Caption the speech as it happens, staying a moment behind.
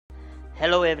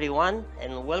Hello everyone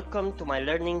and welcome to my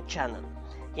learning channel.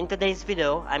 In today's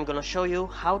video I'm gonna show you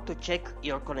how to check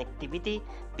your connectivity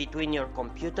between your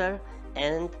computer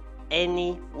and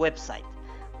any website.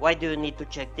 Why do you need to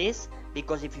check this?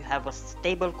 Because if you have a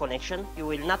stable connection you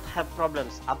will not have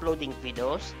problems uploading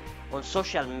videos on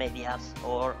social medias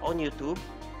or on YouTube.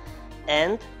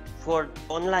 And for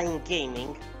online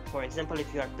gaming, for example,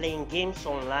 if you are playing games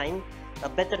online, a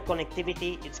better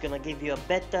connectivity is gonna give you a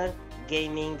better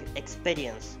gaming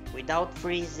experience without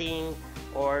freezing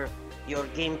or your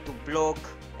game to block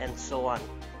and so on.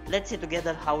 Let's see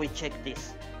together how we check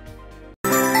this.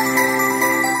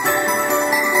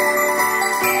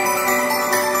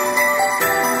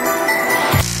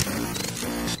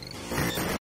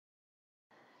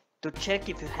 To check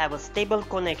if you have a stable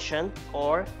connection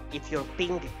or if your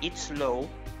ping is low,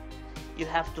 you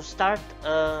have to start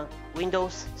a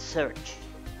Windows search.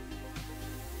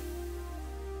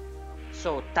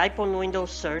 So type on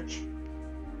Windows search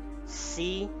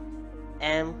CMD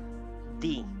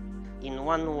in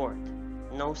one word,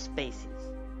 no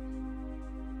spaces,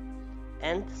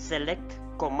 and select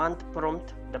command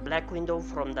prompt, the black window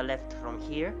from the left from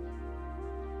here,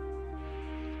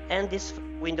 and this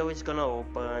window is gonna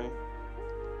open.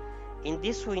 In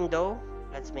this window,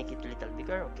 let's make it a little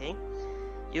bigger, okay,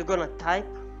 you're gonna type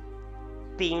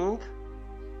ping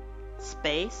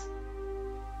space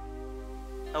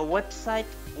a website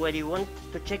where you want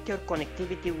to check your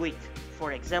connectivity with.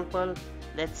 For example,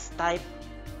 let's type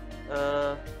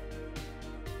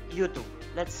YouTube.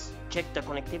 Let's check the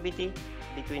connectivity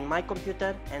between my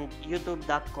computer and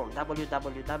youtube.com,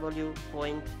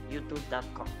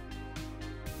 www.youtube.com,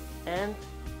 and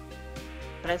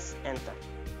press enter.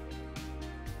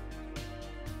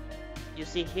 You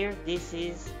see here, this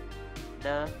is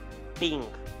the ping.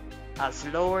 As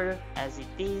lower as it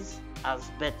is,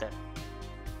 as better.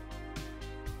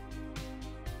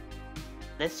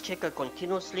 Let's check a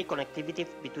continuously connectivity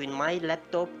between my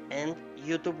laptop and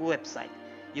YouTube website.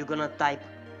 You're gonna type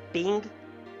ping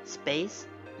space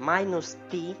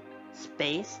 -t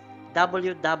space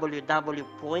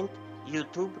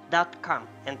www.youtube.com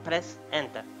and press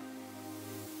enter.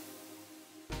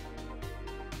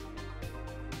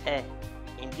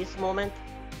 In this moment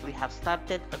we have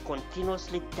started a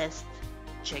continuously test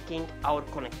checking our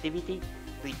connectivity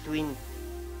between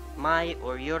my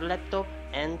or your laptop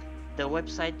and the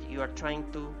website you are trying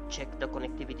to check the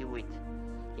connectivity with,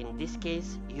 in this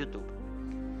case YouTube.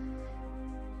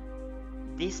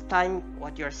 This time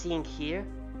what you are seeing here,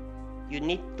 you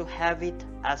need to have it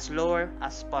as lower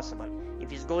as possible.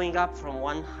 If it's going up from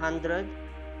 100,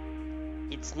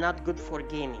 it's not good for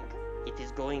gaming. It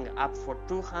is going up for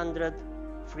 200,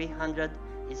 300,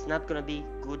 it's not gonna be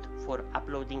good for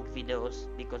uploading videos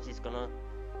because it's gonna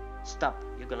stop.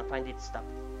 You're gonna find it stop.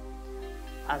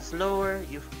 As lower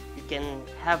you can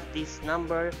have this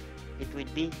number, it will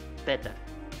be better.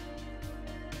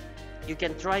 You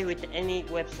can try with any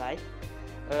website.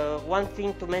 One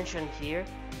thing to mention here,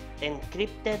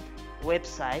 encrypted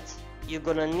websites, you're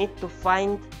gonna need to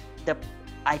find the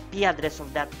IP address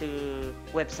of that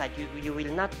website. You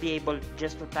will not be able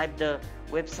just to type the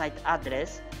website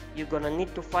address. You're gonna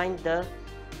need to find the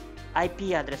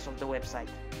IP address of the website.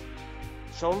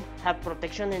 Some have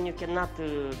protection and you cannot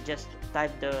just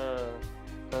type the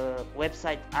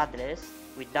website address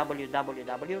with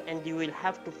www, and you will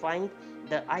have to find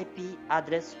the IP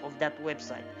address of that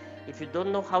website. If you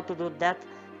don't know how to do that,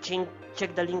 check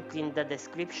the link in the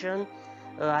description.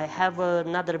 I have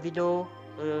another video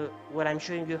where I'm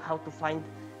showing you how to find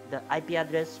the IP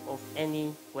address of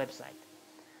any website.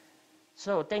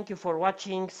 So thank you for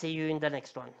watching. See you in the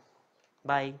next one.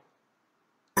 Bye.